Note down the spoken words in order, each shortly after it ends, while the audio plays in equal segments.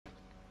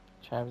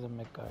Travis and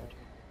midguard.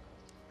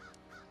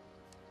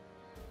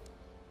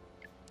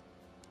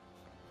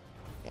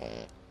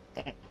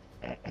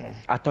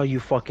 I thought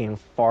you fucking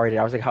farted.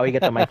 I was like, how you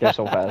get the mic there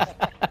so fast?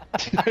 Bro,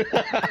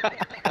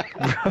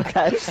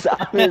 that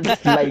sounded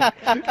like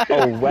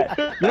a wet.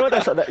 You know what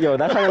that sounded? Yo,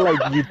 that sounded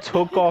like you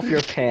took off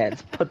your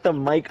pants, put the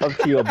mic up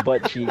to your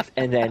butt cheeks,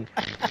 and then.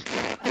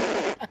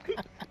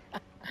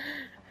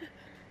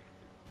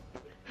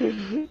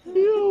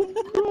 Yo,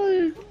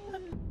 Brian.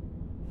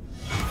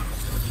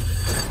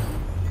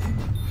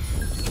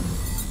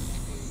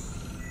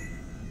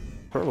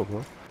 Purple,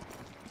 bro.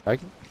 I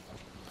can.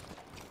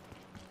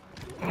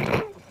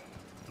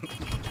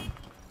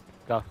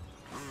 Go.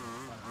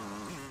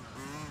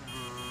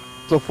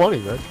 So funny,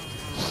 man.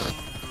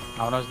 I don't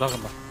know what I was talking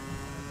about.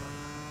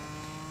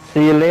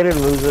 See you later,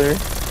 loser.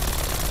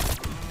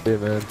 Yeah,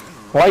 man.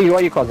 Why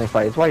are you causing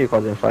fights? Why are you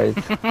causing fights?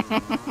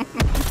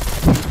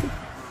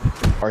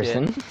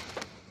 Arson.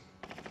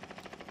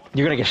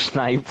 You're gonna get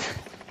sniped.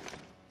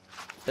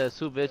 That's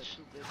who, bitch.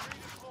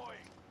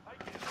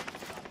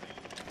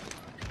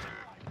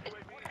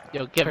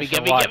 Yo, get me.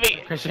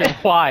 Christian,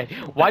 why?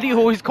 Why do you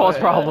always cause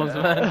problems,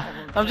 man?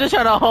 I'm just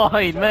trying to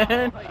hide,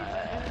 man.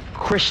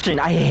 Christian,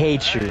 I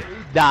hate you.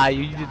 Nah,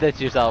 you did that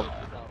to yourself.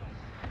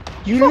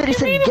 You literally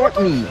said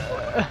get me.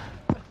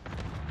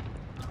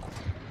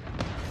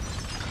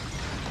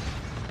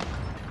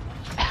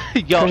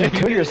 Yo, Christian,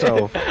 kill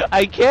yourself.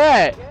 I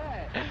can't.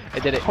 I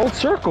did it. Hold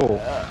circle.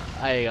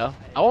 There you go.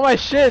 I want my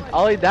shit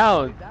all the way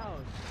down.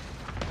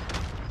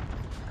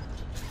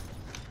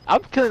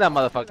 I'm killing that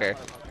motherfucker.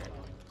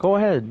 Go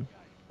ahead.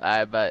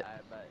 Alright, but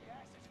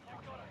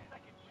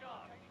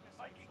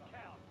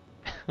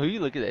who you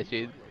looking at,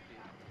 Shane?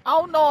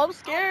 Oh no, I'm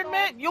scared,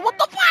 man. Yo, what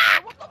the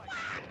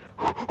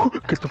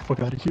fuck? Get the fuck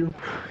out of here.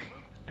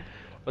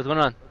 What's going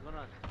on?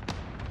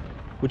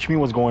 What you mean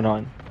what's going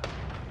on?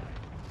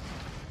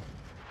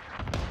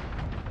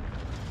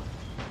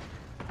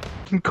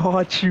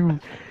 Caught you.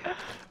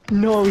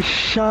 No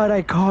shot,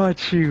 I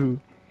caught you.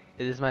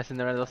 Is this my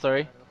Cinderella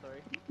story?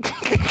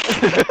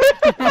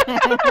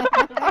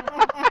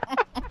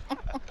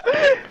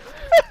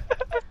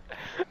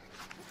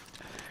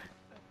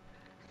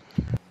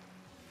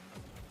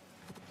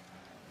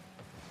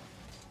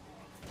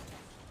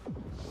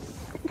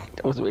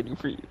 I was waiting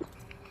for you.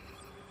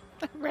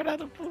 I ran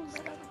out of boost.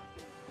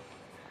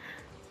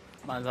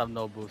 Mines have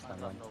no boost,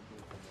 man.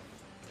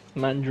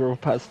 Man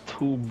drove past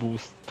 2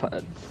 boost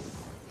pads.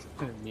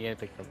 Me, I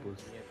picked up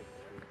boost.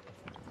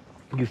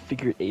 You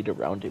figured 8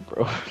 around it,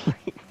 bro.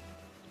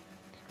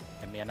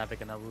 And me, I'm not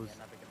picking up boost.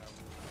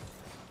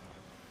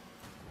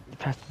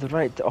 Pass to the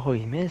right. Oh,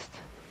 he missed.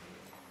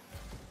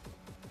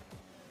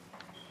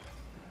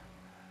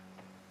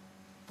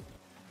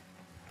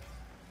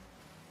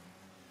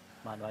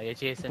 Man, why you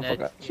chasing Fuck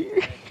it? out.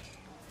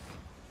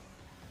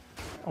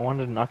 I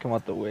wanted to knock him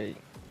out the way.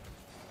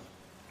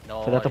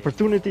 No. For that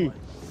opportunity.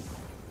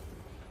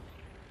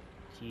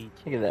 Look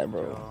Look at that,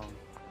 bro.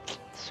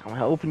 I'm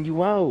helping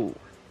you out.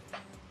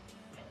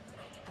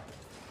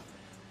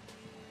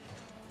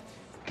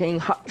 King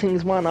hot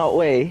things man out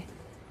way.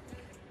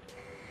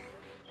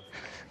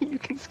 You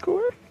can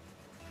score.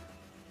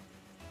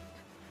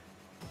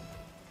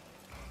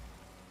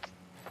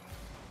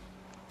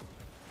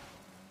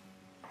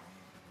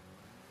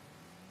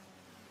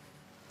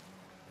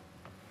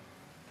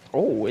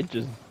 Oh, it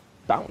just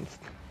bounced.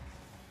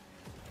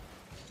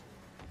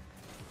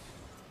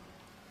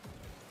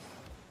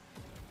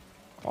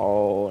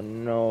 Oh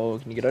no,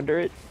 can you get under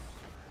it?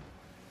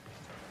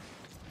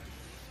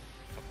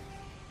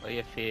 What do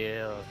you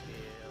feel?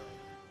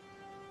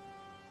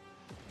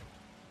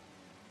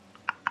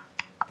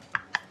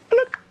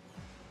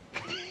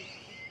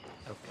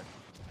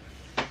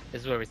 Okay.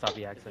 This is where we stop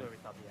the accident.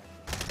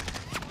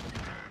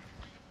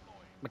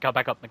 Mikhail,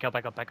 back up. Mikhail,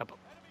 back up.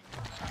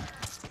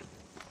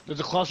 There's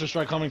a cluster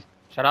strike coming.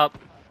 Shut up.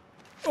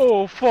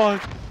 Oh,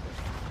 fuck.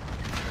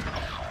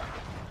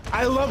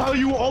 I love how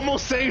you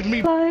almost saved me.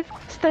 Alive,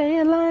 stay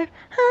alive.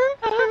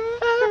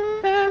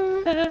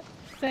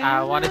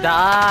 I wanna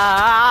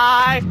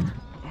die.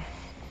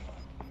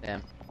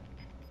 Damn.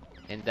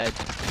 And dead.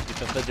 You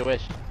fulfilled your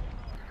wish.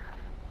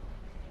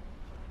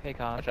 Hey,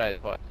 Con. I tried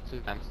it twice. 2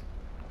 times.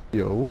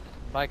 Yo.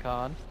 Bye,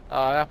 Con.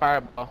 Oh, I got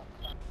fireball.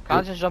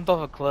 Con just jumped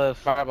off a cliff.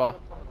 Fireball.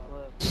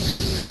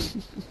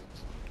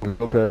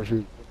 No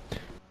parachute.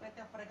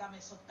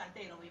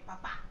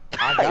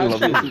 I love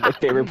this. Is my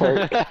favorite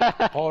part.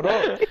 Hold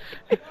up.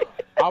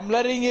 I'm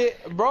letting it,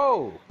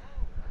 bro.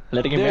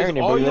 Letting it There's marinate,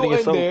 bro. You're letting oil it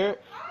in soak. there.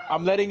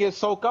 I'm letting it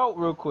soak out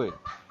real quick.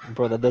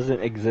 Bro, that doesn't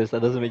exist.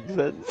 That doesn't make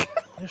sense.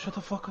 Hey, shut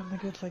the fuck up,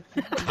 nigga. It's like.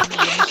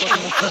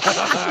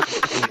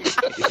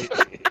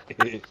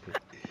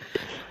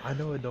 I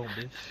know it don't,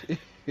 bitch.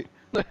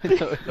 No,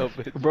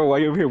 bitch. Bro, why are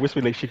you over here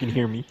whispering like she can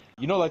hear me?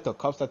 You know, like the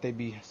cups that they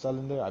be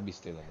selling there? I be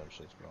stealing them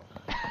shits, bro.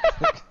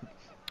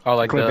 Oh,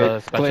 like Clip the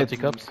it. specialty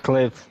cups?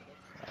 Clipped.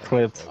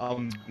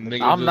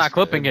 Nigga I'm not just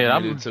clipping it,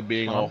 I'm- admitted to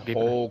being I'm a keeping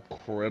it. whole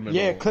criminal.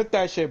 Yeah, click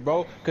that shit,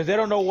 bro. Cause they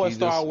don't know what He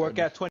store I just- work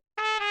at. 20.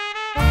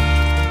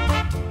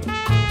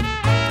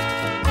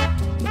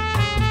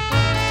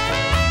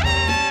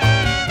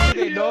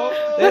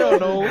 They don't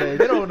know.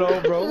 They don't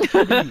know, bro.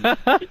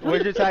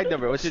 What's your tag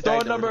number? What's your Store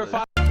tag number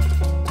number? 5.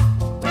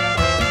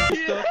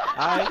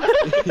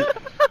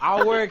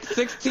 I work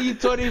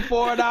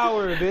 16.24 an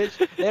hour, bitch.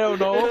 They don't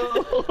know.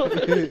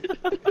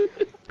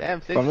 Damn,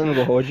 If I'm gonna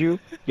go hold you,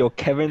 yo,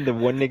 Kevin, the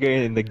one nigga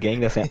in the gang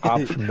that's an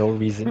op for no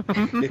reason.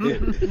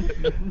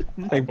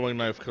 Like, Throwing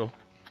knife kill.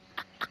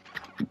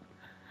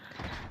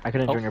 I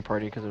couldn't join your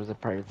party because it was a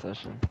private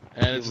session.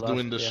 And You it's lost,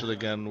 doing this yeah. shit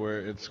again where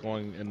it's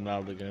going in and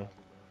out of the game.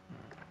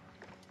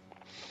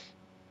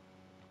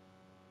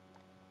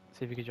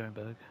 See if you can join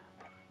Bug.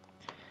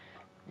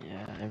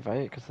 Yeah,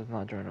 invite because it's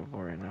not joinable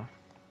right now.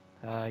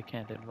 I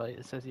can't invite.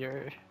 It says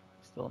you're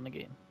still in the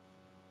game.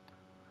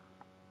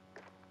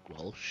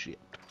 Well, shit.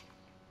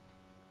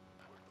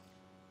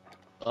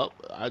 Oh,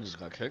 I just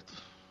got kicked.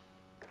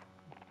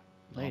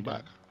 No, I'm you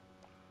back. didn't.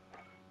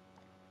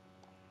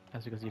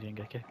 That's because you didn't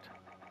get kicked.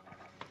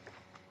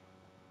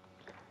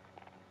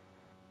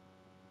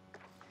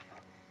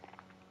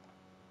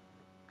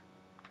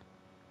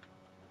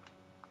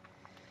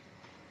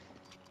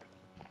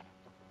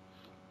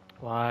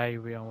 Why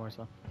are we on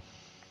Warzone?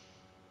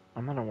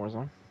 I'm not in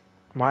Warzone.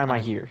 Why am I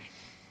here?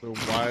 So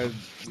why,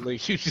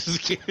 like, you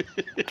just get...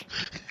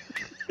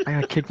 I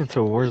got kicked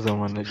into a Warzone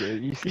one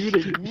nigga. You see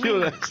what Yo,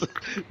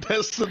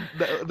 that's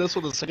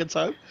for the second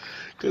time?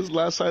 Because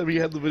last time we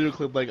had the video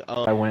clip, like,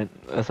 I went.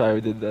 That's why I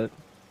did that.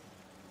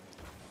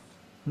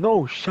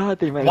 No shot,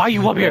 they man. Why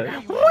you up here?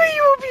 Why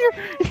you up here?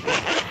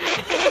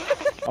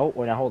 Oh,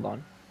 wait, now hold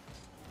on.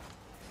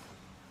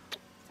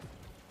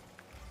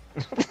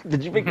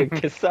 Did you make a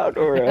kiss sound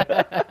or?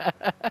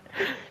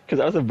 Because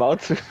I was about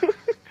to.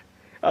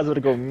 I was about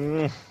to go.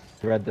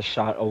 Read the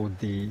shot.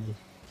 OD.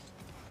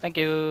 Thank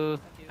you.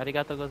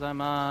 Arigato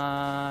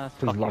gozaimasu.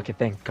 Please lock it.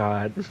 Thank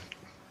God.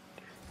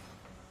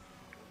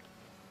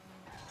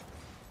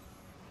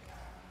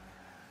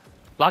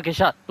 Block his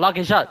shot. Block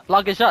his shot.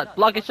 Block his shot.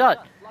 Block his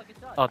shot.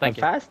 Oh, thank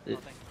you. Fast.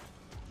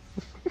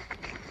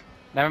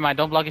 Never mind.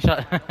 Don't block his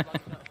shot.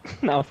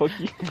 Nah, fuck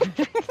you.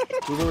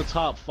 we were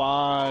top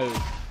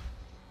 5.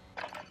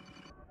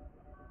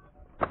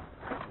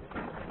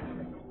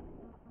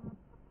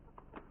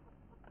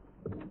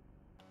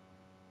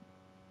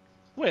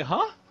 Wait,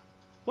 huh?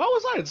 Why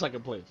was I in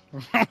second place?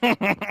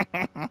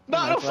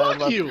 No,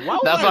 fuck you. Why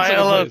was That's I why in I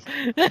second looked.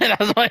 place?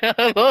 That's why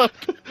I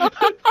looked.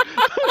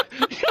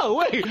 Yo,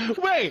 wait,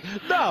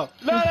 no,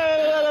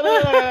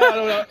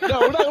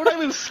 we're not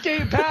even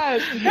skating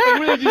past, and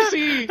we did you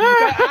see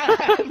that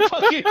I had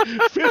fucking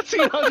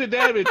 1,500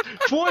 damage,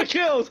 4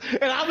 kills,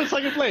 and I'm in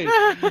second place.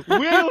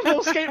 We don't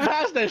go skating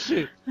past that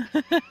shit.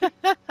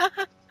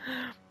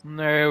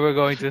 No, we're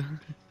going to.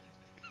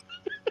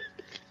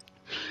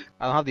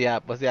 I don't have the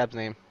app. What's the app's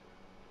name?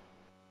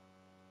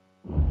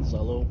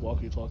 Zello,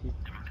 walkie-talkie.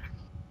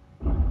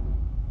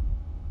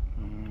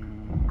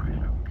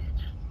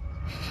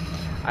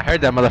 I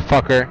heard that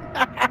motherfucker.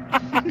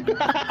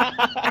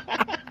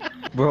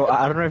 Bro,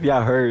 I don't know if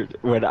y'all heard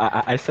when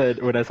I said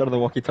on the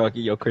walkie-talkie,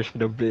 yo,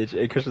 Christian a bitch.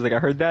 And Christian's like, I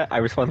heard that. I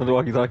responded to the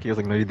walkie-talkie. I was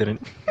like, no, you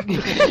didn't.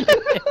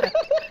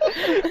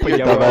 But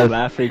y'all were all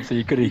laughing, so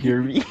you couldn't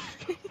hear me.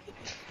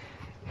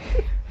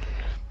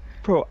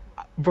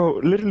 Bro,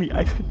 literally,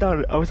 I sit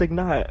down. I was like,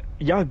 nah,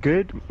 y'all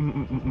good?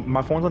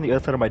 My phone's on the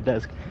other side of my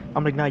desk.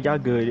 I'm like, nah, y'all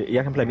good.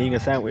 Y'all can play me eating a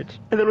sandwich.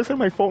 And then all of a sudden,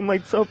 my phone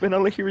lights up, and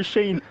all I hear is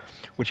Shane.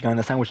 What you got in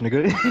the sandwich,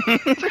 nigga?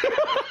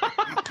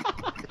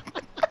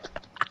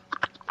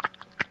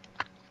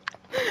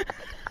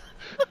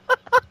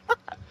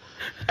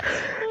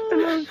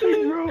 And I was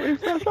like, bro,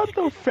 if that's not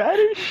the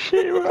fattest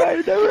shit, bro, I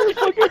never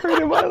fucking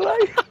heard in my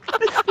life.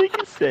 This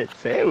nigga said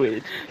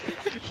sandwich.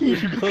 He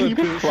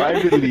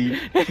privately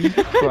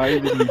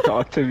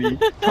talked to me.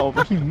 Told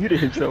me he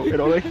muted himself,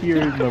 and all I hear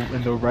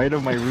in the right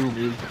of my room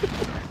is,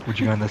 "What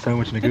you got in that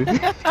sandwich, nigga?"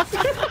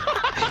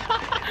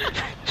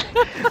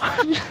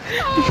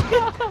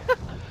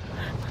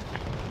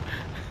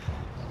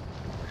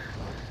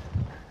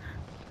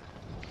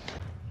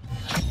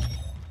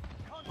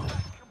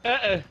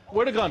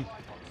 Where the gun?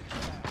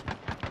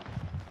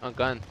 A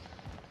gun.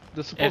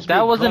 There's supposed If to be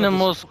that a wasn't the gun.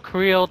 most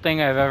Creole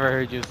thing I've ever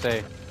heard you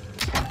say.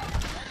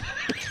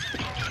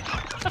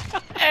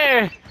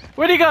 Hey,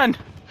 where'd he gone?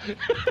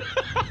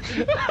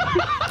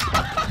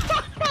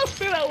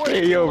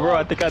 Hey, yo, bro,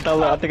 I think I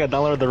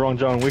downloaded the wrong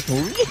John Wick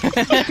movie.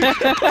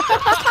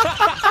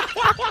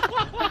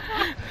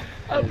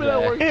 I've been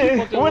at work Hey, too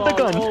fucking with the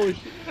long. gun. Oh,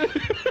 shit.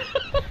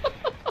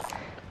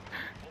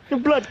 The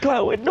blood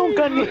clot with no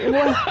gun.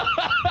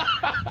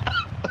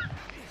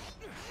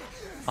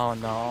 Oh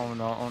no,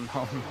 no, no,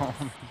 no.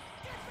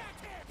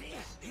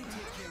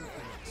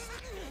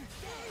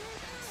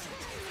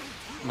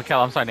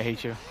 Mikkel, I'm starting to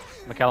hate you.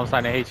 Mikkel, I'm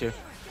starting to hate you.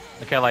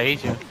 Mikkel, I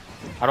hate you.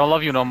 I don't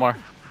love you no more.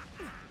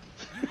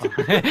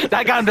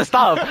 That got him to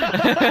stop.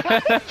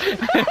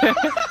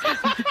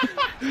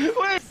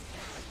 Wait!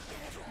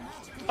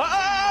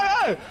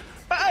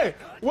 Hey!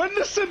 When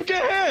does Sim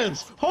get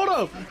hands? Hold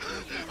up!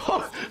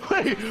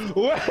 Wait!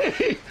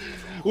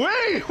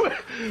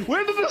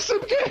 When did the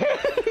Sim get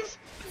hands?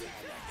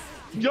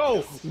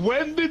 Yo,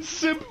 when did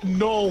Simp?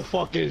 No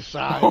fucking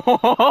shot.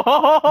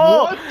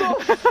 What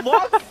the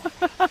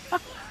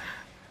fuck?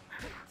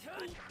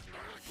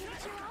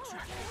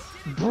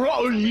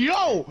 Bro,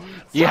 yo!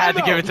 You had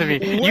to give it to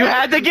me. You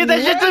had to give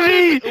that shit to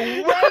me!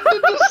 When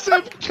did the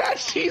Simp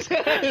catch these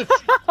hands?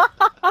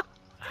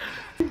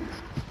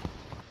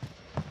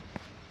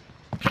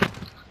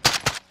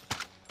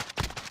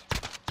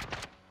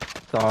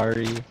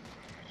 Sorry.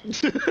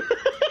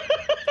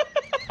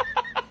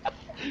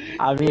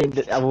 I mean,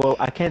 well,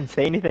 I can't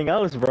say anything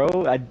else,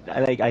 bro.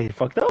 I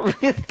fucked up.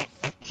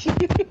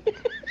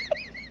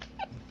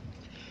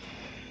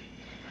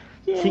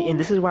 See, and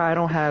this is why I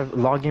don't have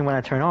logged in when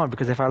I turn on,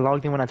 because if I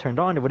logged in when I turned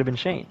on, it would have been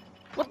Shane.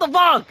 What the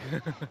fuck?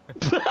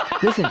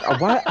 Listen,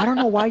 why? I don't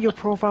know why your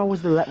profile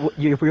was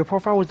your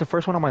profile was the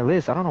first one on my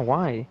list. I don't know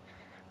why.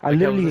 I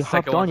literally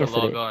hopped on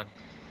yesterday.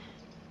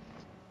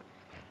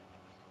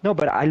 No,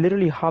 but I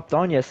literally hopped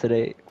on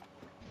yesterday,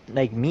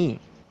 like me.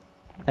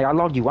 Like I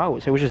logged you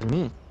out, so it was just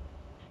me.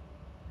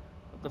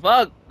 What the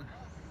fuck?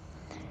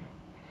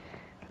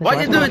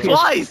 Why'd you do it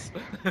twice?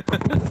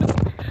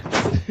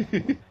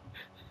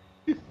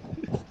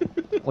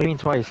 What do you mean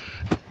twice?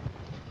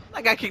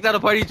 I got kicked out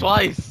of party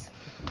twice.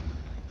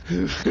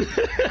 I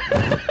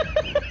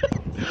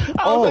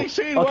was like,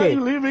 Shane, why are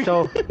you leaving?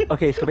 So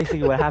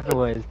basically what happened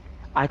was,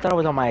 I thought it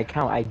was on my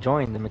account. I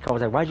joined, and Mikhail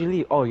was like, "Why'd you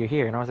leave?" "Oh, you're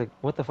here." And I was like,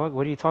 "What the fuck?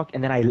 What are you talking?"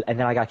 And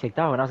then I got kicked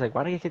out, and I was like,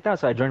 "Why did I get kicked out?"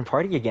 So I joined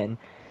party again.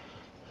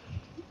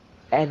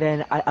 And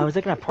then I was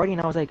looking at party,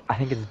 and I was like, "I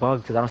think it's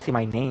bugged because I don't see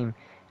my name."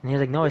 And he was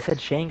like, "No, it said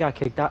Shane got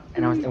kicked out."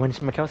 And when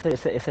Mikhail said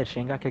it said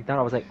Shane got kicked out,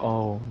 I was like,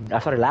 "Oh!" I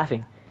started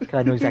laughing because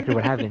I knew exactly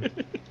what happened.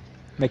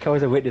 Mikhail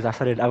was a witness.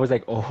 I was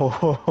like,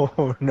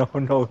 "Oh no!"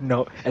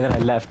 And then I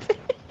left.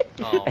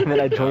 Oh, and then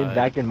I joined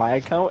back in my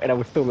account, and I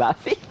was still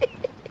laughing.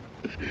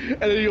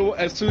 And then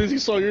as soon as he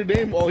saw your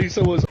name, all he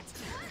said was,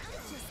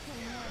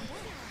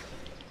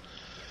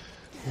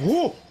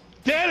 "Whoa,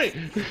 damn it!"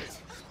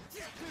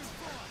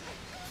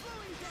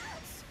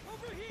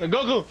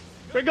 Goku!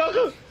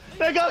 Goku!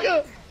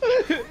 Goku!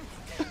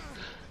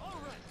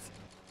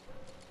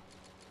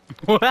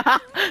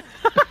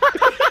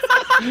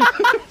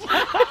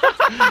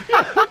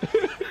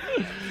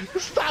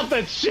 Stop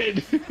that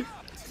shit! There,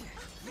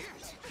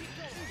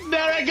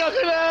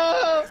 Goku!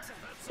 No!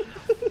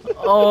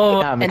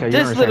 Oh, Nah, and Mikhail, you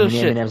this don't little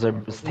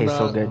understand. shit. taste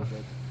so good.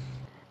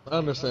 I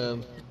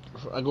understand.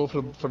 I go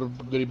for the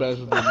goodie bags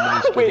with the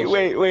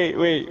mini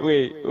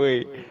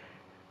Wait.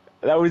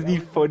 That was the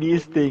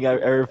funniest thing I've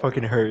ever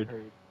fucking heard.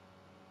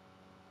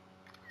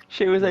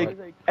 She was like,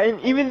 and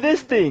even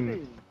this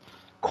thing,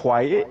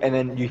 quiet, and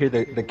then you hear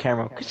the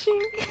camera.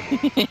 Ka-ching.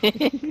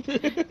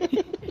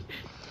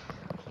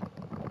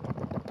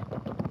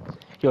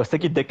 Yo,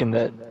 stick your dick in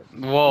that.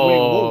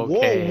 Whoa, Wait,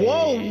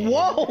 okay.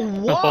 whoa!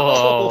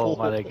 Oh,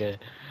 my nigga.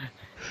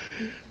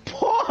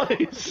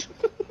 Pause!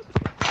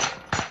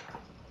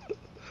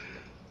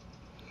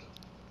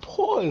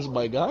 Pause,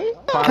 my guy.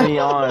 Finally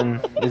on.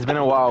 It's been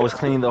a while. I was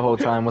cleaning the whole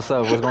time. What's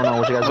up? What's going on?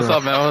 What you guys What's doing?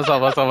 up, man? What's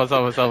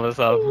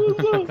up?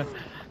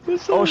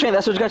 Oh, Shane,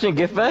 that's what you got in your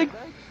gift bag?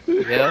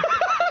 Yeah?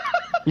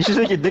 You should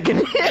stick your dick in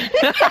it.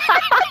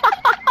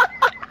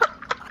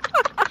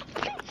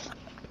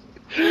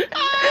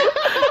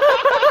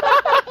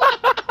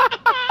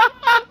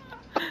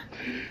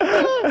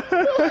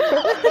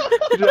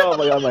 Oh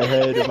my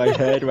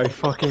god, my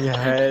fucking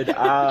head. Ow.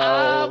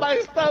 Ah, my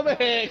stomach!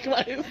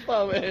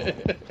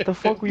 The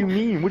fuck do you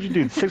mean? What'd you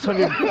do?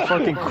 600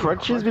 fucking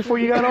crutches before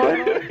you got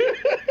on?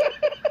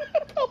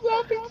 I'm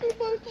laughing too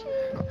much.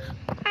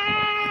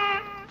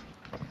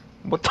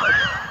 What the?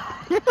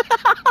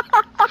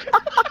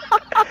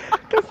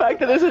 The fact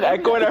that there's an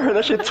echo and I heard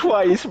that shit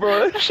twice,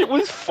 bro. That shit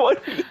was funny.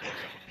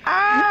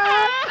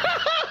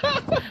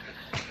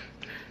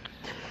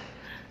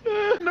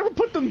 Never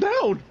put them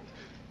down.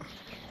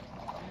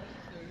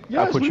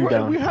 I'll put you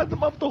down. We had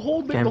them up the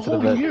whole Get him the to the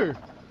whole bed. year.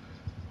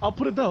 I'll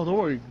put it down. Don't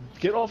worry.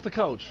 Get off the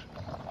couch.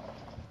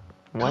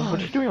 What are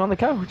you doing on the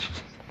couch?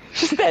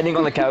 She's standing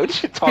on the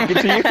couch, talking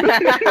to you.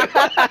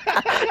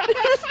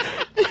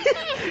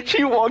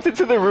 She walked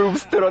into the room,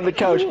 stood on the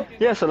couch.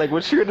 Yeah, so like,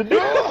 what's she gonna do?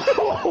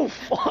 Oh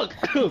fuck!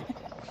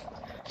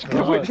 She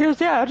goes,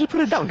 yeah, I'll just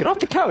put it down. Get off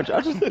the couch.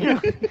 I'll just, you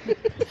know.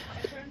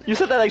 You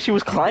said that like she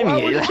was climbing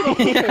Why would it.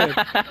 you get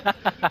off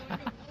the bed?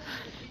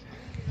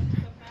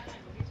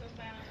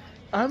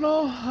 I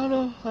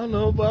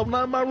know, but I'm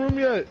not in my room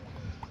yet.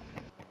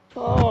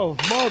 Oh,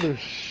 mother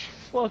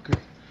fucker.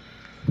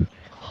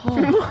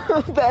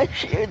 Oh.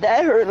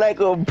 that hurt like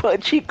a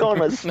butt cheek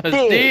on a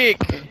stick.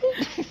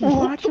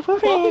 Watch your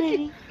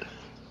profanity.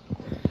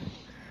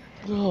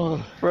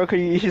 Oh, Bro,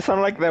 you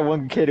sound like that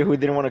one kid who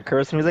didn't want to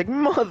curse and he was like,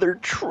 mother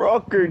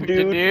trucker,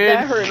 dude.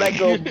 That hurt like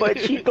a butt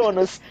cheek on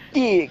a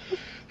stick.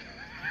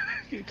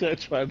 you gotta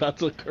try not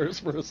to curse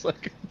for a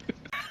second.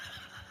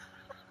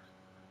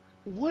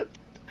 What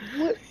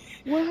happened?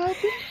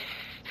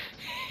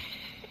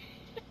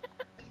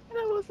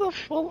 That was a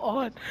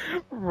full-on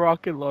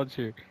rocket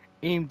launcher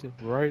aimed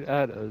right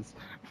at us.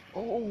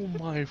 Oh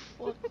my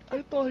fuck!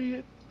 I thought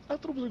it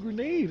was a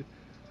grenade.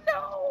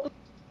 No!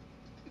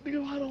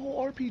 Nigga had a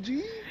whole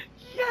RPG?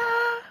 Yeah.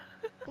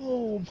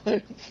 Oh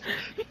my.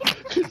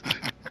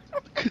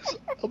 Cause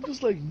I'm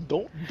just like,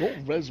 don't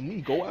res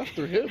me. Go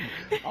after him.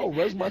 I'll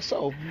res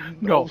myself. All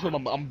No, of a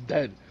sudden, I'm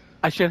dead.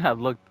 I shouldn't have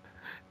looked.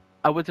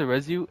 I went to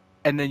res you,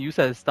 and then you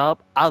said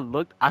stop. I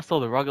looked. I saw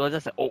the rocket launcher. I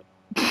said, oh.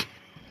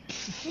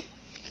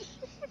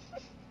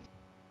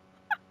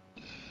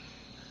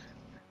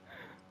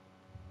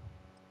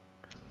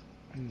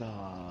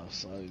 Nah,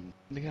 son.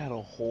 Nigga had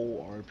a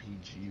whole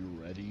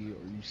RPG ready.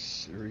 Are you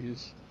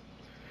serious?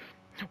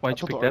 Why I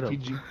didn't you thought the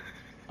pick that up? RPG.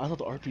 I thought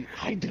the RPG.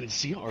 I didn't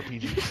see an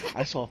RPG.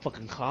 I saw a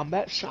fucking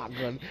combat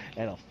shotgun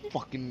and a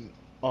fucking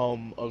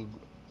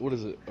what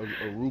is it? A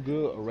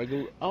Aruga, a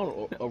regular? I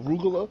don't know. A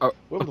Arugula,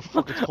 whatever the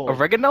fuck it's called.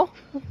 Oregano?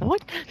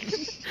 What?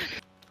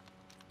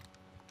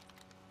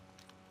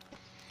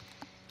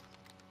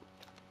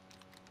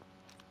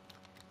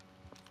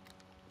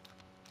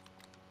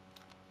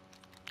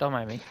 Don't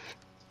mind me.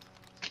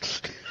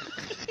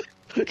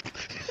 It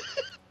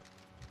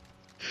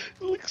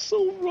looks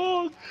so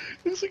wrong.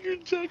 It's like you're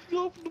jacking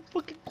off in the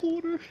fucking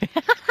corner.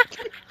 You're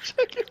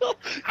jacking off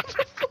in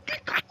the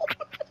fucking corner.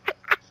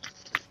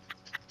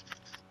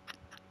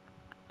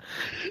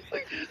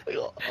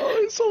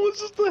 Oh, so it's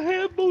just a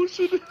hand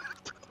motion. It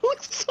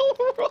looks so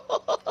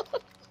wrong.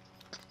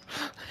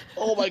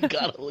 Oh my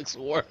god, it looks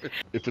worse.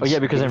 If Oh yeah,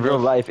 because in good real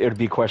enough- life it would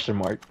be question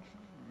mark.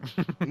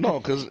 No,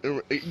 because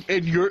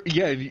and you're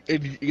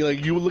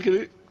like you would look at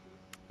it,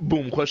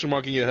 boom, question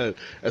mark in your head.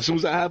 As soon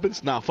as that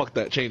happens, nah, fuck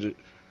that, change it,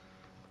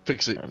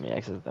 fix it. Let me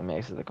access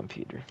the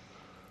computer.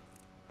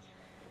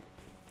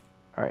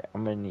 All right,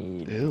 I'm gonna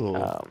need. Ew.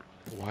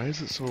 Why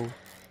is it so?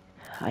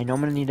 I know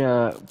I'm gonna need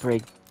a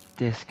brake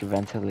disc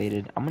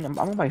ventilated. I'm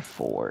gonna buy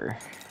 4.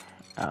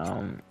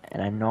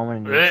 And I know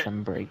I'm gonna need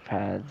some brake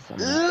pads. I'm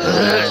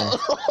gonna-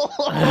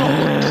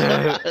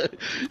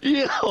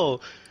 Yo.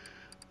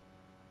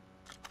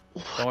 Don't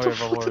What worry the about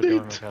fuck what we're did they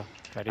doing, do?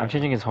 Mikhail. I'm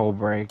changing his whole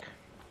brake.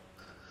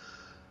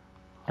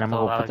 And I'm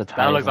gonna go put the tires.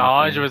 That looks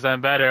on for him.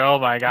 100% better. Oh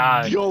my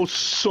god. Yo,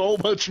 so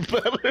much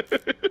better.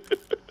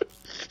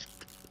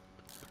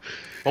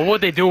 What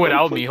would they do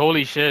without me?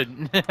 Holy shit.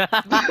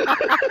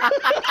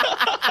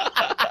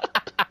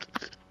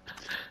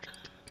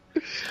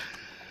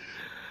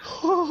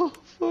 Oh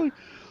fuck.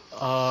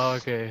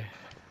 Okay.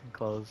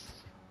 Close.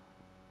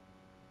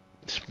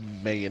 It's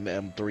Megan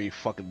M3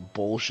 fucking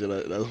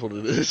bullshit. That's what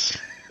it is.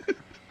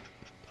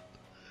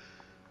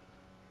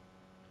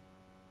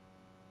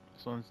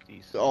 This one's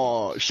decent.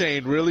 Oh,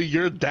 Shane, really?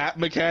 You're that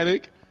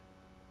mechanic?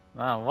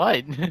 Ah,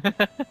 what?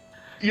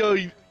 Yo,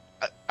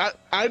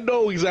 I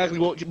know exactly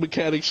what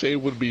mechanic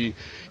Shane would be.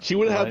 He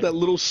would have What? that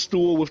little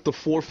stool with the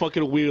 4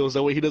 fucking wheels.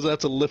 That way he doesn't have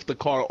to lift the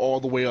car all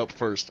the way up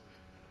first.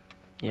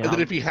 Yeah. And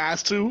then if he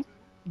has to,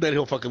 then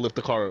he'll fucking lift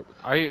the car up.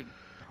 Are you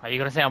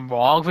gonna say I'm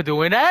wrong for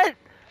doing that?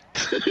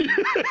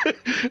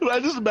 I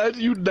just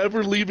imagine you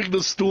never leaving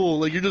the stool.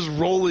 Like, you're just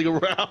rolling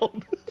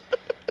around.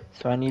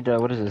 So I need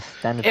what is this?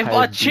 Standard If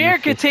tire a chair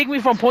B50. can take me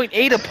from point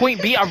A to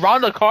point B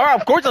around the car,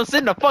 of course I'm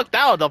sitting the fuck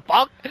down. The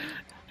fuck?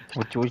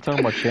 What are you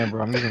talking about, chair,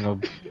 bro? I'm using a.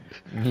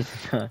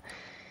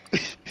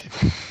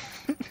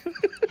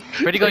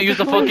 Pretty gonna use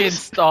the fucking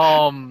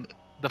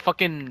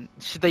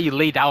shit that you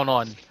lay down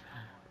on.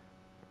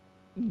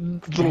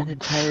 Standard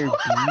tire B,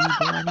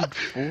 bro. I need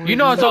 4. You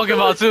know what I'm talking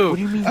about too. What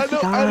do you mean I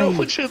know,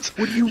 but size? shit,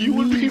 What do you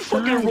would be mean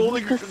fucking size?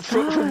 rolling What's the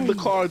from the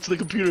size? car to the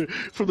computer,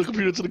 from the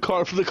computer to the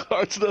car, from the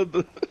car to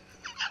the.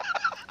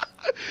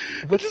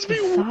 What's the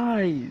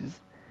size?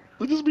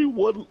 It'd just be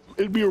one.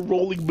 It'd be a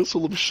rolling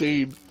missile of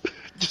Shane,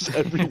 just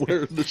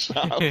everywhere in the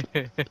shop.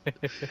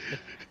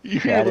 You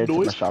hear Yeah, the it's in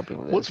my noise? shopping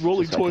list. What's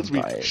rolling just so I towards can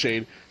me, buy it.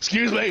 Shane?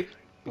 Excuse me.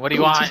 What do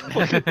you want?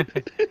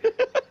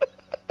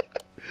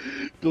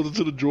 Goes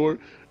into the drawer.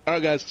 All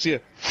right, guys, see ya.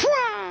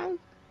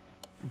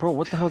 Bro,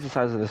 what the hell's the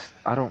size of this?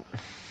 I don't.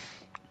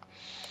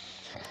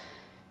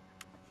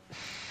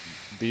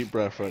 Deep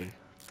breath, Freddy.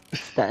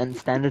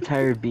 Standard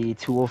tire B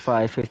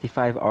 205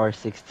 55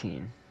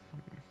 R16.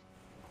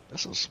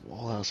 That's a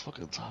small ass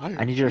fucking tire.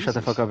 I need you to shut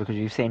the fuck up because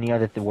if you say any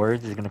other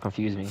words, it's gonna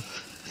confuse me.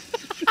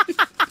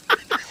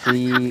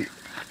 See,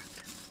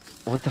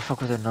 what the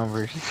fuck were the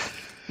numbers?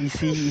 You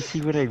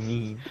see what I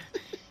mean?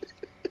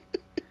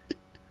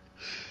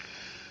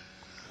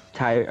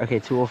 Tire, okay,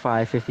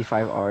 205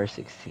 55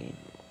 R16.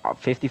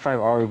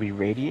 55R would be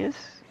radius.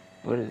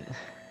 What is it?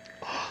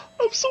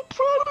 I'm so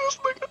proud of this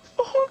nigga.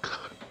 Oh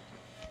god.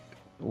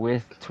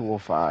 Width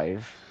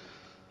 205.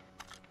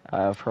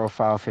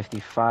 Profile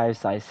 55,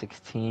 size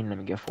 16. Let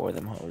me get 4 of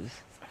them hoes.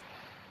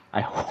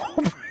 I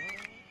hope.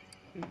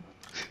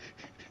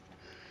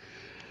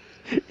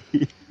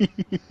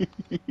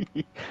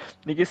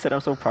 Nigga said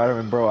I'm so proud of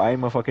him, bro. I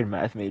am a fucking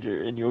math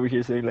major, and you over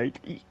here saying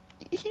like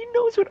he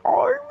knows what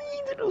R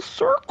means in a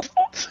circle.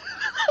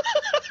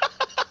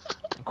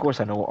 Of course,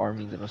 I know what R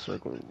means in a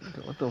circle.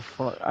 What the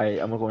fuck? I'm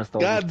gonna go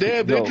install. God this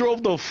damn, they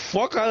drove the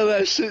fuck out of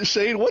that shit,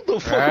 Shane. What the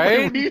fuck are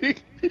you Right? reading?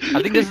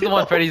 I think this is the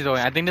one Freddy's doing.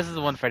 I think this is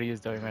the one Freddy is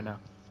doing right now.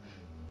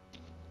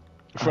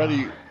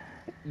 Freddy,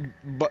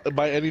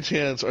 by any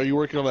chance, are you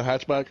working on the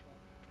hatchback?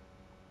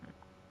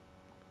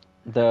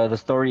 The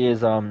story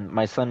is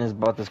my son has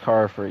bought this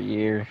car for a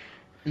year.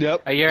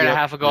 Yep. A year and a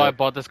half ago, I Yep.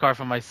 bought this car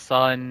for my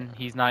son.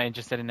 He's not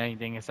interested in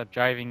anything except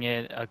driving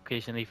it,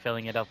 occasionally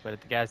filling it up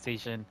at the gas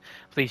station.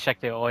 Please check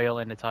the oil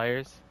and the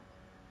tires.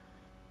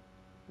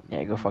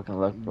 Yeah, go fucking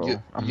look, You,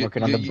 bro. I'm you,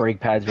 working on you, the you, brake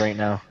pads right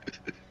now.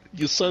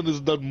 your son has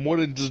done more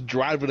than just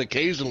driving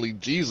occasionally.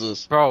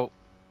 Jesus. Bro,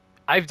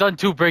 I've done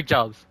 2 brake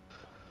jobs.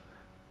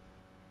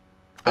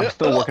 I'm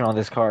still working on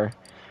this car.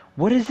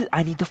 What is it?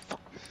 I need to.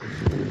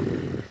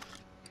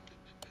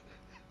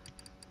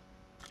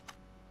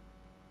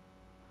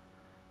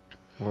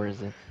 Where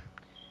is it?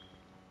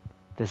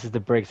 This is the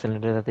brake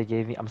cylinder that they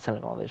gave me. I'm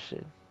selling all this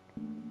shit.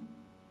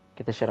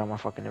 Get this shit out of my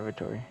fucking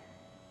inventory.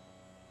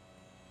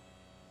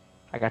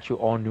 I got you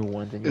all new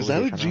ones, and you Is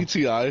over that here a trying to.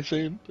 GTI,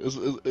 Shane?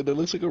 It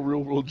looks like a real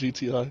world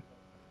GTI.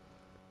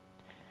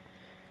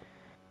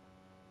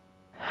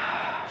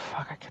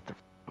 Fuck! I get the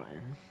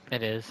button.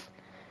 It is.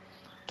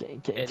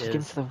 It Just get is.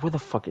 into the. Where the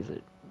fuck is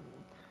it?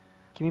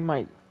 Give me my.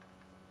 I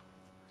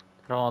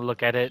don't want to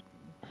look at it.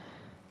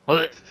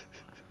 What?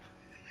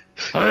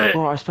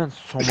 Bro, I spent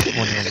so much money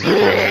on this car,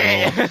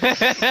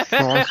 bro.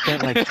 Bro, I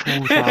spent like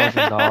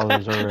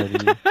 $2,000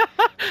 already.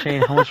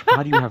 Shane, how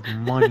do you have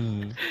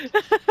money?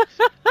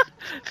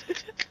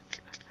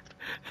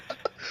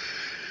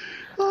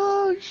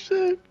 Oh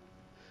shit!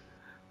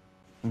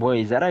 Boy,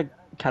 is that a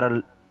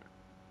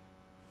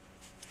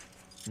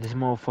This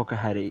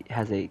motherfucker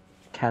has a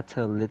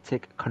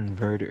catalytic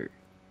converter.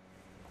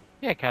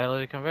 Yeah,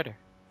 catalytic converter.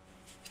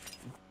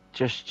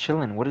 Just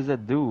chilling. What does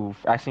that do?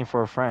 Asking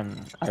for a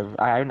friend.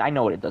 I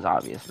know what it does.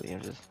 Obviously,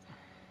 I'm just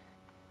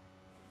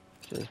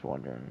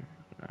wondering.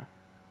 You know.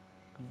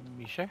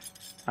 You sure?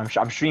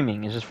 I'm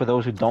streaming. It's just for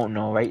those who don't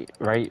know, right?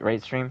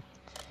 Right. Stream.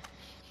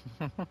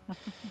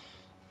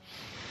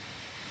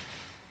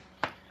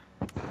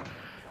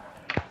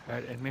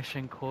 Alright,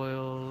 ignition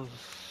coils.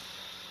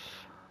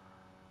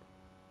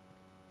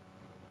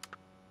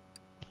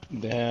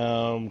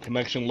 Damn,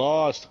 connection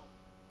lost.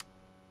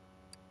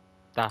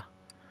 Da.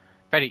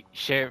 Ready,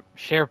 share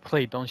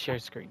play, don't share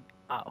screen.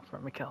 Oh, for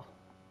Mikkel.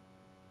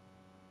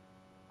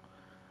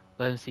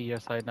 Let him see your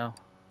side now.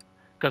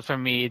 Because for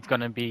me, it's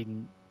gonna be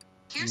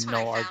Here's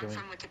no what I arguing.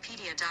 found from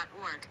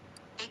Wikipedia.org.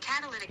 A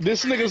catalytic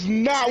This converter nigga's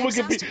not is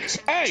an Wikipedia. exhaust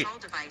emission Hey! control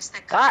device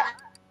that Ah!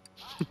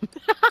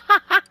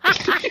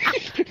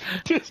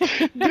 This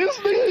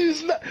nigga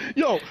is not.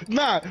 Yo,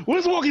 nah.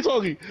 Where's the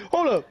walkie-talkie?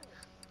 Hold up.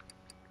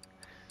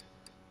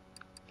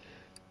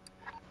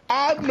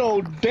 I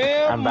know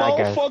damn I'm back,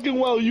 guys. motherfucking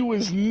well you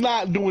is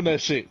not doing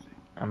that shit.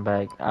 I'm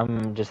back.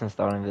 I'm just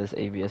installing this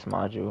ABS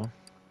module.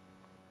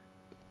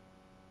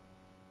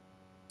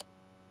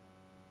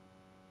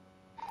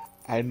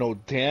 I know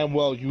damn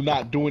well you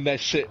not doing that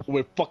shit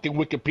with fucking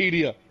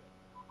Wikipedia.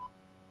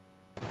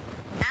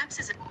 abs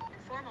is an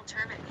informal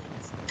term. It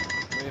means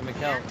Wait, the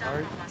Mikkel,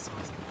 abdominal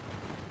muscles.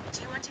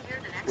 Do you want to hear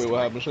the next Wait, what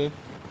one? happened, Shane?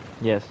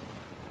 Yes.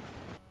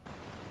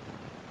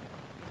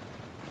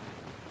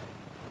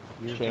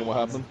 Shane, what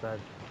happened?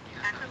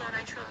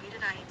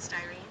 Acrylonitrile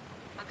styrene,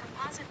 a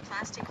composite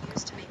plastic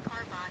used to make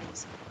car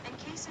bodies and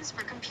cases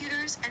for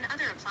computers and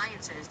other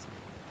appliances.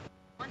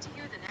 Want to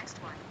hear the next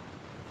one?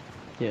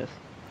 Yes.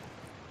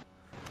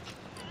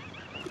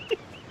 It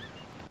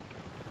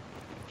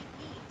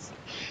means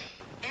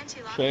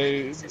anti-lock Shade.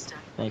 braking system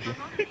Thank you. for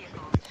motor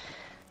vehicles.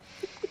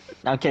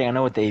 I'm kidding. I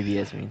know what the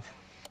ABS means.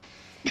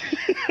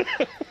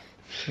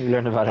 We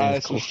learned about it in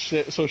Alright, school.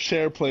 so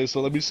share play.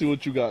 So let me see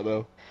what you got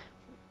though.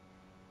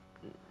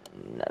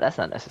 No, that's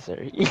not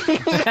necessary.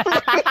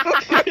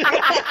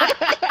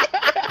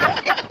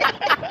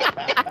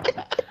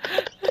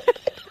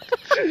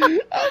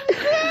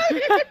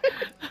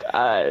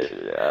 I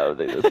don't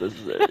think that's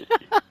necessary.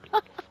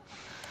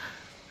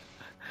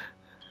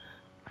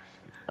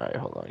 Alright,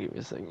 hold on, give me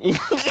a second.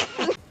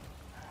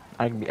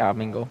 I can be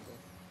Mingo.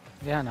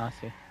 Yeah, no, I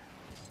see.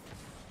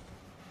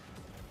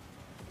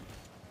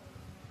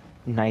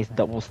 Nice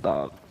double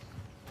stop.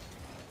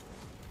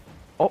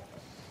 Oh.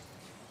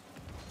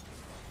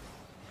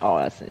 Oh,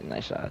 that's a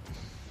nice shot.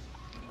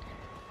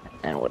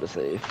 And what a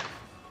save.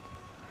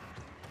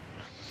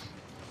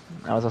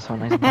 That was also a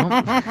nice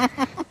bump.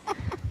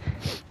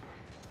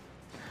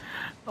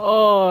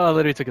 Oh, I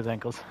literally took his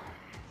ankles.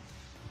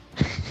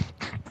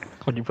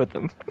 Where'd you put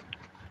them?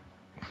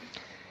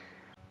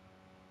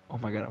 Oh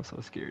my god, I'm so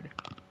scared.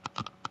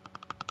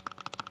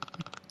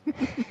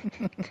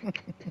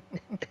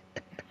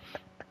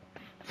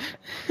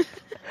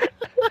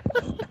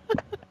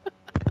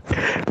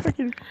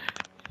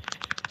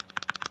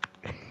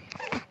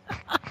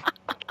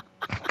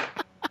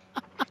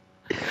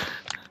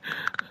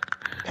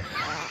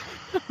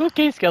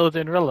 Okay,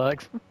 skeleton,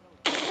 relax.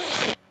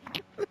 That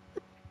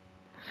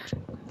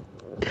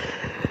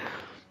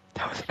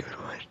was a good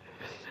one.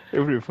 It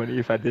would be funny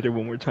if I did it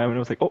one more time and I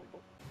was like, oh.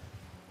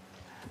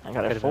 I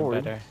got it Could've been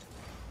forward. better.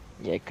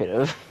 Yeah, it could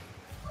have.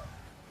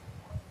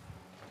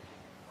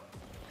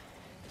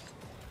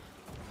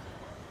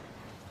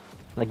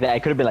 Like that, it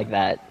could have been like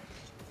that.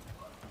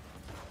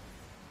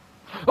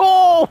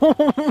 Oh!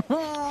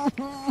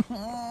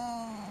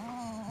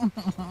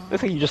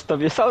 Looks like you just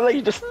stubbed. It sounds like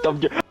you just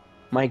stubbed your.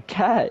 My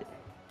cat.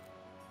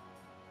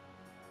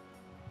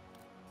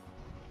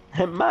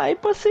 And my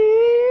pussy.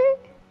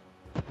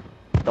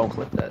 Don't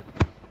clip that.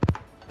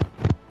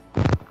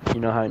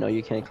 You know how I know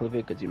you can't clip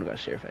it? Because you don't got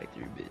Share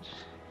Factory, bitch.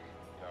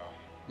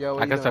 Yo,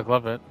 what I you guess I doing?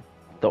 love it.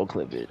 Don't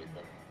clip it.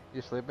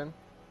 You sleeping?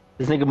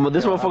 This Yo,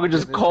 motherfucker I'm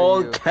just sleeping to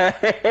called you.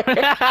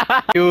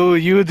 cat.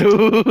 you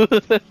do.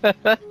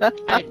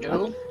 I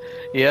do?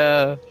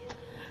 Yeah.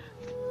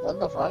 What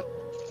the fuck?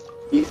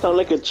 You sound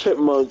like a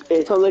chipmunk.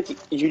 It sounds like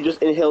you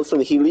just inhaled some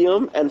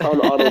helium and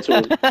found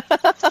auto-tune.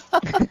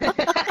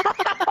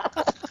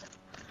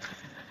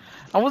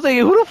 I was like,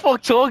 who the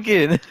fuck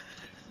talking?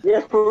 Yeah,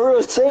 for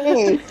real,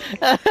 same.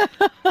 I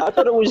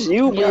thought it was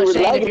you, but Yo, you were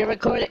Shane, if lagging. you're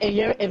recording,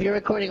 if you're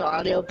recording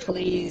audio,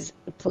 please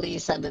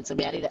send it to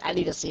me. I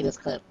need to see this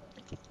clip.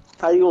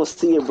 How you gonna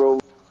see it, bro?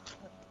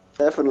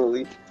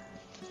 Definitely.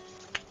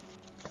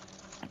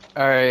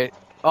 Alright.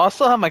 Oh, I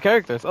still have my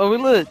characters. Oh, we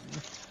lit.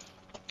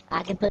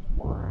 I can put.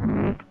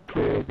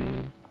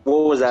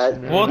 What was that?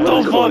 What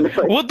What's the going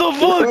fuck? on? What the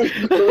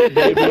fuck?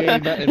 Baby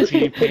ain't nothing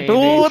T-Pain.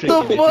 What Ain't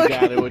the tricking if fuck? you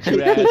got it, what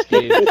you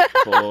asking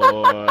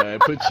for?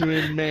 Put you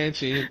in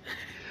mansion.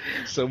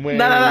 Somewhere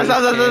No, no, in no,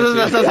 stop,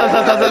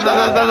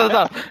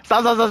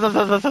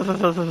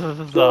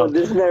 Wisconsin. Bro, stop.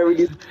 this man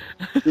really.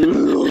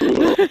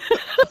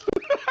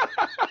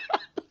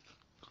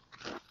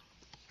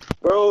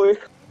 Bro,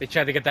 They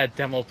tried to get that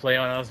demo play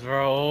on us,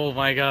 bro. Oh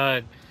my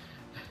god.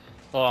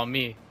 Oh, on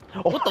me.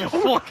 What the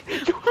fuck?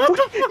 What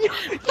the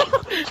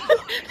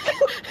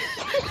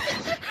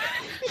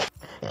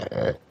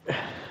fuck?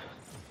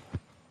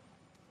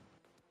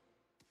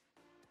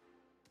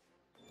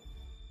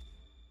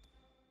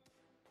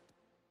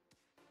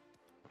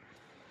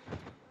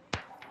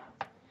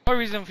 No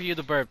reason for you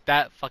to burp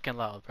that fucking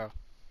loud, bro.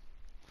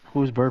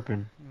 Who's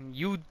burping?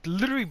 You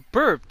literally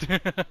burped.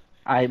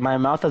 My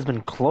mouth has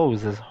been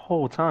closed this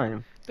whole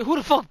time. Who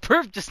the fuck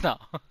burped just now?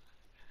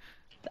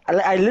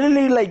 I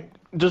literally like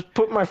just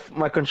put my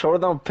controller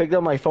down, picked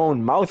up my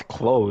phone, mouth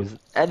closed,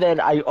 and then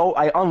I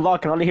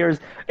unlock and all I hear is,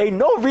 "Ain't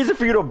no reason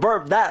for you to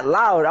burp that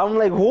loud." I'm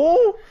like,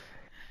 who?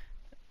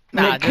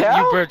 Nah, Mikhail?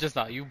 you burped just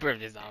now. You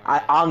burped just now. I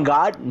Right? on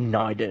God?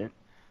 No, I didn't.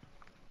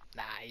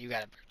 Nah, you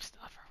gotta burp just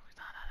now, bro.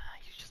 Nah.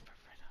 You just burped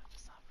right now.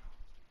 Just now, bro.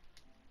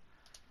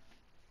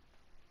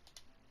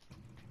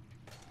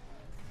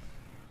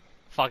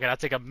 Fuck it, I'll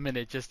take a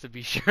minute just to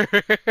be sure.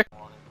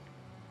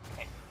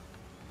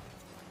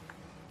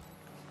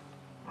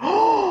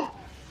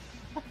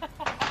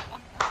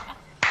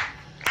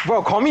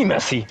 Bro, call me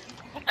Messi.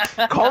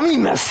 Call me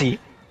Messi.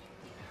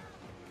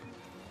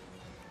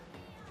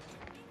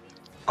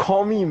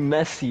 Call me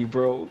Messi,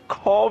 bro.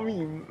 Call me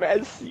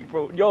Messi,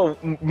 bro. Yo,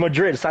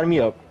 Madrid, sign me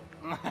up.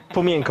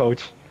 Put me in,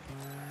 coach.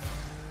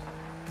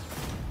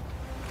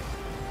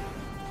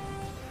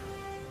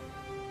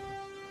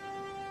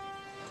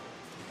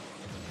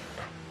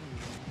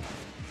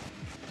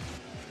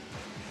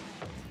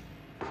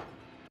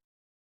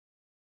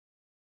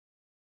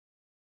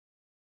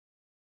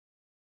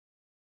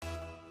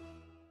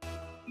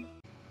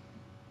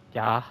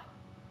 Yeah.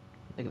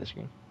 Look at the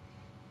screen.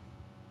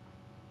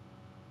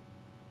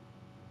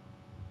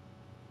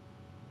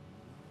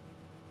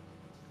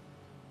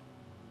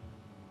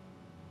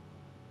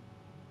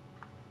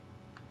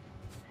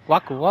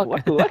 Waku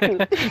waku.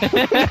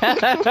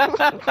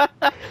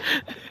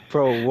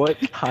 Bro, what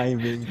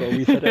timing, bro?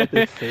 We said it at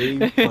the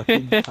same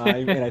fucking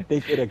time, and I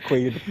think it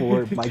equated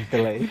for mic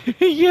delay.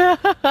 Yeah.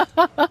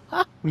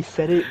 We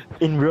said it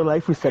in real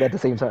life. We said it at the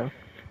same time.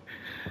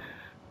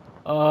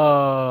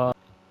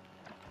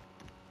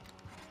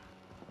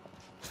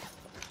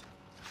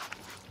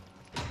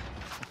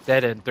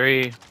 Dead in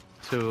 3,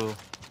 2,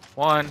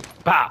 1.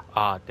 Bah!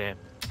 Ah, damn.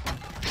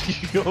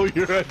 Yo,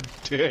 you're a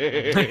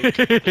dick.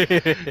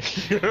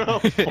 You're a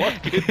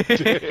fucking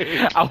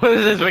dick. I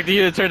wasn't expecting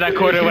you to turn that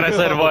corner when I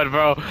said one,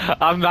 bro.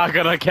 I'm not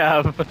gonna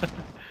cap.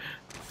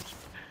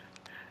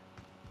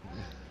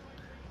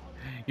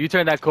 You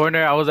turned that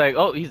corner, I was like,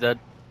 oh, he's dead.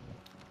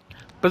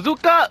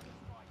 Bazooka!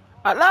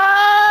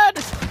 Alad!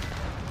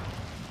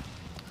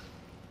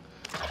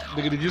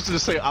 Nigga, did you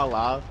just say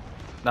Allah?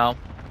 No.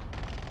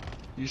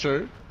 You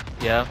sure?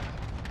 Yeah.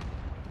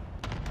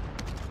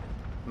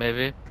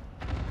 Maybe.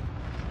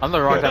 I'm the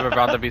wrong type of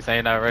brown to be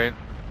saying that, right?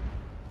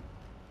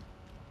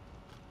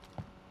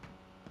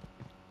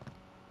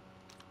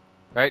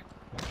 Right?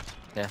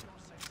 Yeah.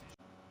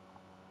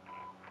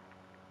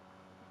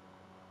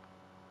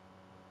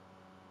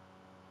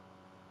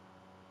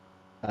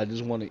 I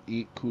just want to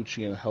eat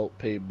coochie and help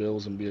pay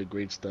bills and be a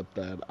great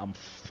stepdad. I'm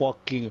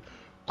fucking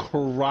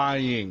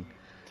crying.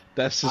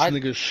 That's this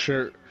nigga's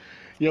shirt.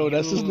 Yo,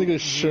 that's this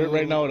nigga's shirt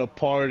right now at a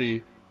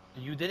party.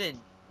 You didn't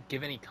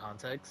give any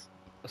context,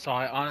 so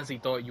I honestly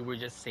thought you were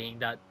just saying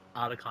that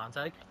out of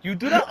context. You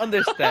do not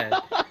understand.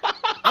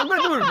 I'm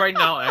gonna do it right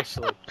now,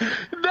 actually.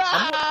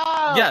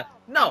 Yeah,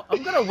 no,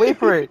 I'm gonna wait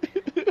for it.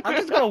 I'm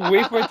just gonna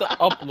wait for it to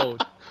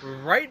upload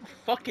right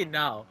fucking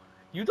now.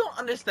 You don't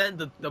understand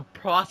the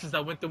process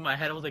that went through my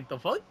head. I was like, the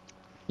fuck?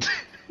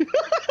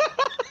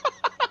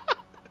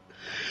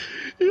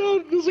 Yo,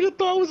 this nigga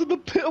thought I was in the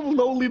pit of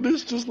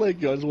loneliness, just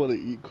like, yo, I just want to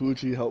eat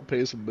coochie, help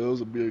pay some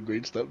bills, and be a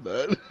great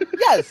stepdad.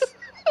 Yes!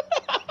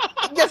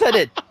 Yes, I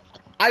did!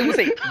 I would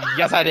say,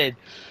 yes, I did.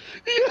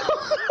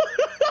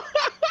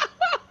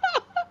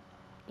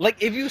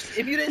 Like, if you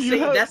didn't say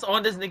that's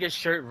on this nigga's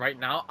shirt right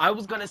now, I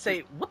was gonna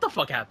say, what the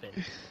fuck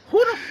happened? Who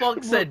the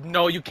fuck said,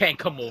 no, you can't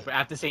come over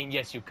after saying,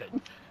 yes, you could?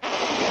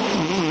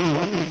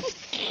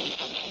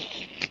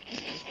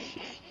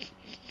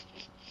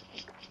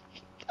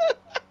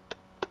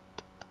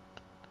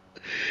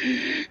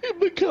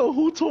 Mikkel,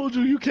 who told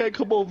you can't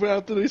come over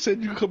after they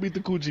said you can come eat the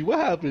coochie? What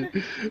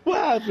happened?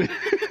 What happened?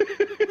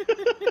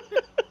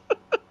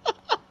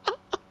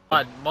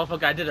 God,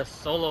 motherfucker, I did a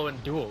solo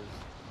and duos.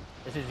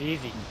 This is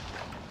easy.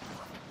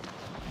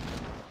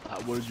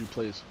 What did you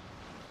place?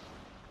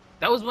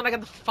 That was when I got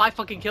the 5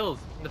 fucking kills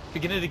in the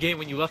beginning of the game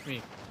when you left me.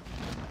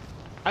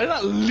 I did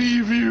not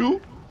leave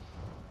you.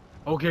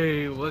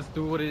 Okay, let's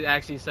do what it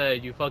actually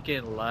said. You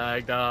fucking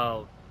lagged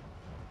out.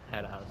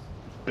 Head house.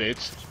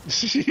 Bitch.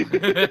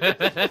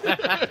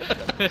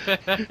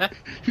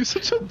 You're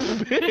such a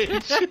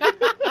bitch.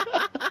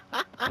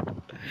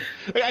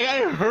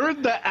 I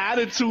heard the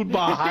attitude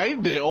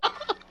behind it.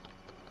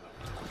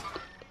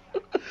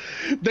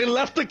 They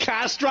left the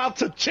cast drop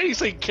to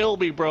chase and kill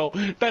me, bro.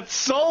 That's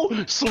so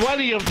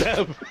sweaty of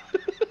them.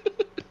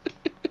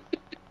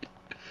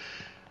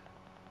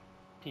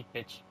 Peek,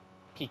 bitch.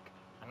 Peek.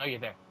 I know you're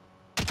there.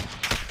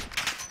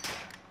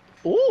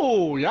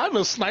 Ooh, y'all in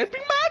a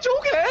sniping match?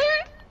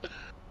 Okay.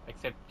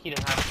 Except he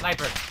doesn't have a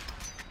sniper.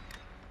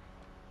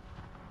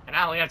 And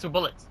I only have 2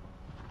 bullets.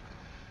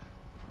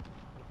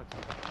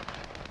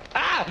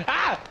 Ah!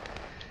 Ah!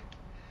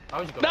 Why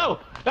would you go? No!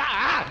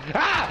 Ah! Ah!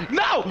 Ah!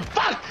 No!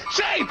 Fuck!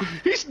 Shane!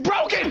 He's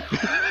broken!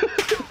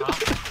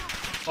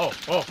 Huh?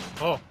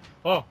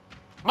 Oh.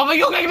 Mother,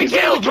 you gonna get me He's in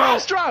killed, the bro!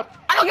 cast drop!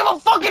 I don't give a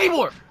fuck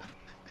anymore!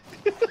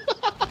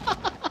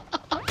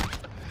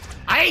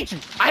 I hate you!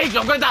 I hate you!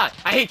 I'm gonna die!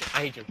 I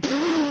hate you!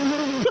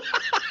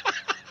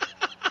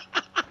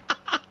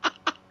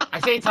 I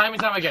say it time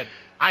and time again.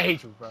 I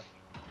hate you, bro.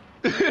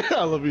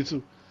 I love you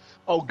too.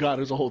 Oh god,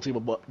 there's a whole team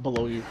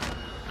below you.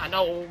 I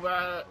know,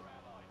 bro.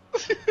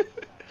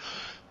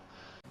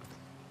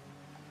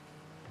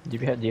 Do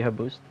you have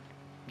boost?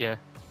 Yeah.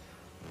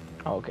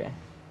 Oh, okay.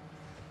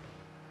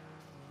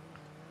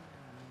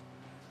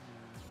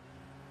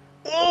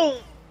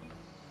 Oh!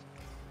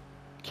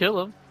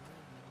 Kill him.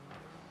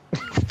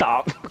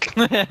 Stop.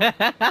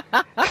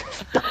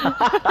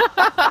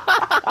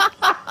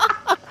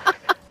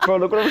 Bro,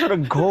 look what I'm trying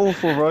to go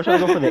for, bro. I'm trying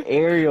to go for the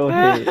aerial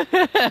hit.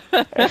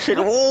 I said,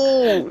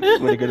 oh! I'm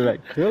gonna go back.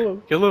 Kill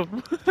him. Kill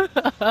him.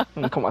 I'm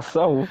gonna kill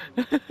myself.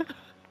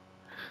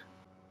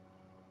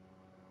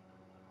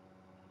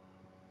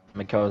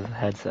 Mikkel's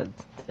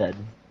headset's dead.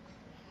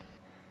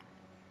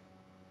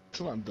 It's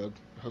not dead.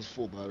 It has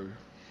full battery.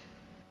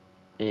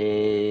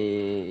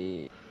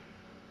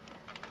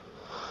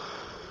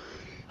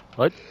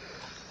 What?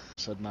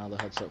 Said now the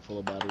headset full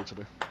of battery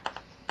today.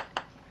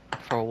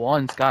 For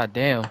once,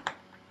 goddamn.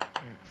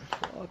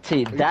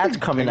 See, that's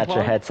coming at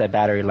your headset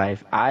battery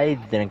life. I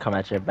didn't come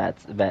at your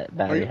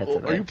battery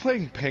headset life. Are you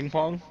playing ping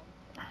pong?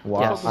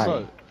 Wow.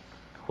 Yes.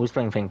 Who's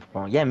playing ping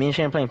pong? Yeah, me and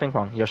Shane are playing ping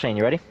pong. Yo, Shane,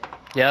 you ready?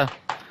 Yeah.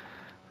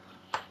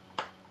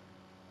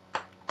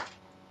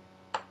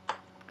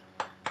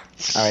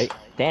 Alright.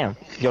 Damn.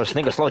 Yo, this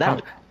nigga, slow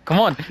down. Come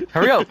on,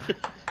 hurry up.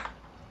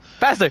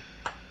 Faster.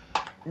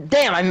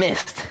 Damn, I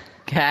missed.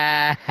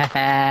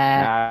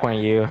 Nah,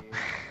 point you.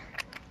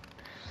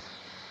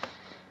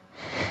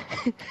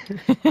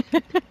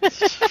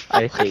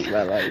 I hate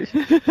my life.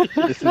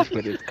 This is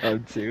what it's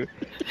come to.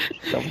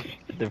 Some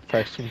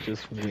depression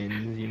just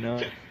wins, you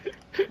know?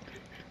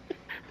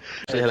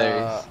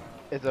 Hilarious.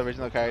 It's the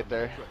original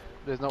character.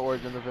 There's no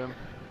origin of him.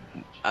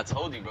 I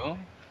told you, bro.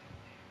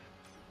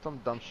 Some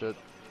dumb shit.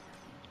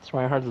 That's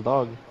why I heard the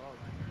dog.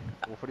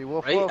 Wolfity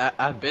wolf Right? wolf.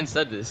 I've been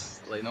said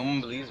this. Like, no one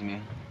believes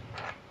me.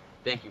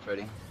 Thank you,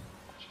 Freddy.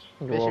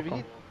 You're Bitch,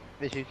 welcome.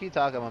 if you keep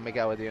talking, I'm gonna make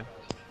out with you.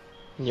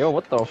 Yo,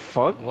 what the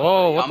fuck?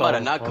 Whoa, what I'm about to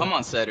not come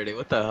on Saturday.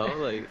 What the hell?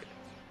 Like,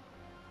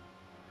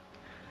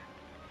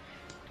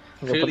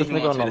 Yo, put clearly this he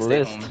nigga wants on me the to stay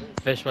list. home.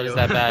 Fish, what is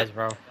that badge,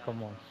 bro?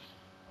 Come on.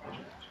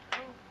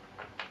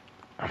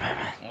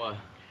 What?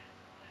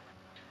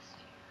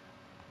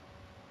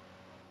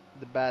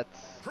 The bats.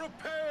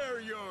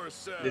 Prepare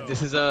yourself.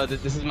 This is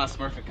my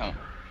Smurf account.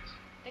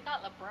 They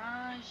got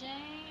LeBron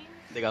James.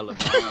 They got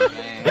LeBron,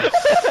 man.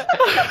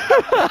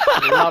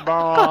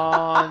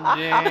 LeBron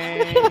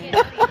James.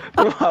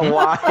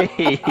 Why?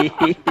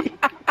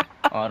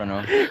 Oh, I don't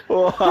know.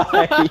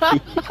 Why?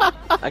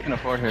 I can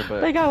afford her,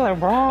 but They got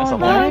LeBron. that's a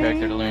long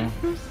character to learn.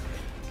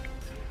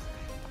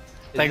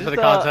 Thanks for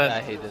the I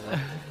content. hate this.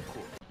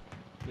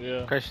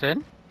 Yeah.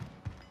 Christian?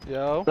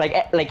 Yo. Like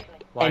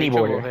Why any are you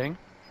border. moving?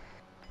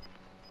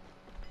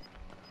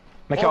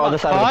 Mikkel, Oh other my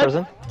side of the God.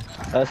 prison.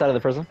 Other side of the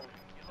prison.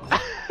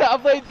 I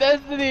played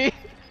Destiny.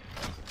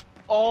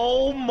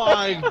 Oh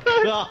my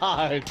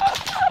god.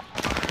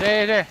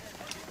 There.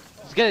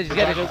 Just get it. Just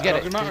get it. Just get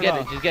it. Just get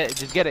it. Just get it.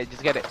 Just get it.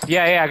 Just get it.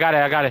 Yeah, I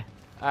got it.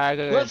 Alright,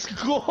 good. Let's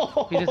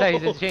go. He's inside.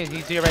 He's in chains.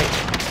 He's to your right.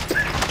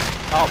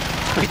 Oh,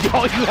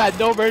 yo, you had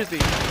no mercy.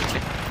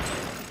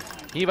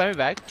 Can you buy me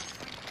back?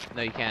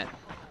 No, you can't.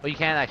 Oh, you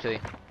can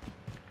actually.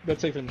 Better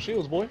take them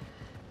shields, boy.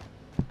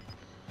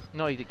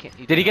 No, you can't.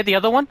 Did he get the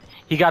other one?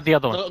 He got the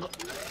other one. Yo.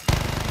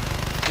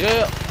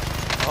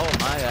 Oh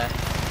my god.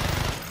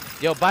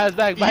 Yo, buy us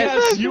back. Buy us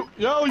Yes, back.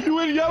 you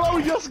in yellow.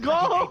 Let's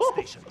go.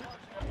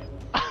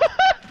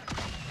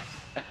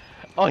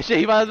 Oh shit,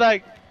 he bought us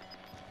back.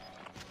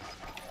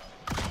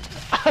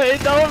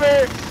 It's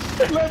over.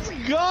 Let's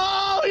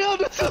go. Yo,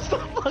 this is the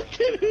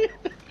fucking.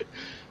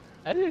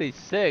 That's really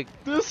sick.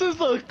 This is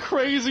the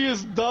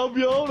craziest dub,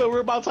 yo, that we're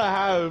about to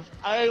have.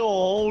 I ain't gonna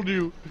hold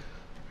you.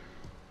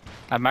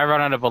 I might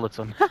run out of bullets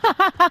soon.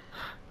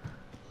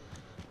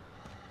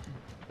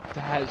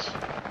 Dash.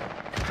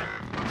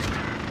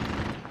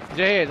 Right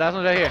here, last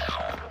one's right here.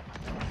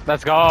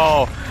 Let's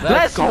go.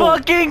 Let's go.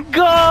 fucking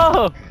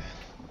go.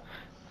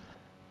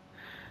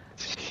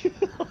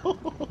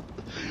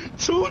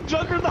 2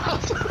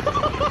 juggernauts.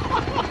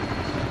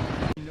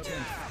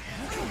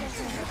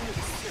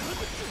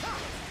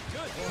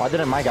 Why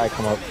didn't my guy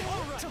come up?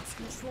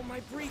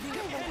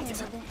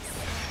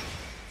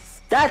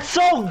 That's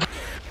so.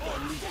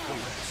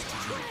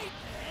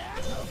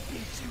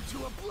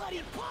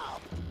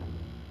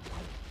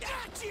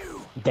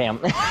 Damn.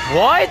 What?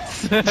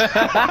 What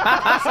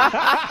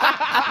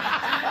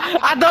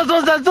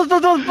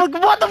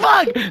the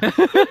fuck?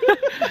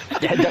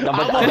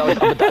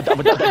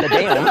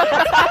 Damn.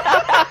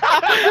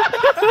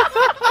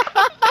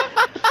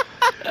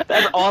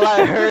 That's all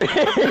I heard.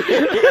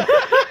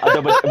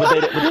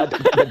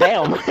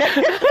 Damn.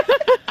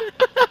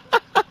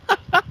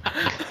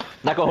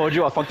 Not gonna hold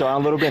you, I fucked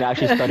around a little bit and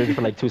actually started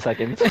for like 2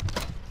 seconds.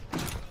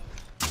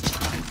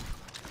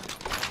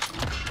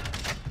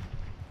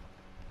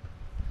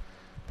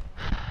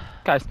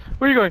 Guys,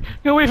 where are you going?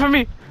 Get away from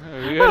me!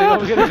 We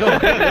gotta go,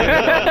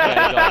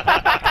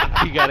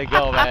 You gotta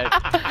go, man.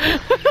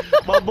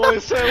 My boy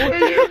said,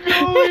 where you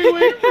going?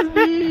 Wait for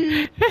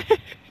me.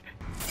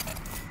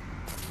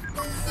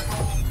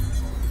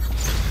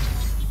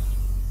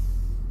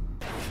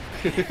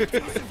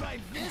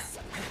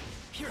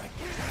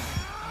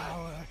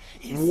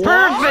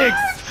 Perfect!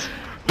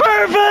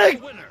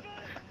 Perfect!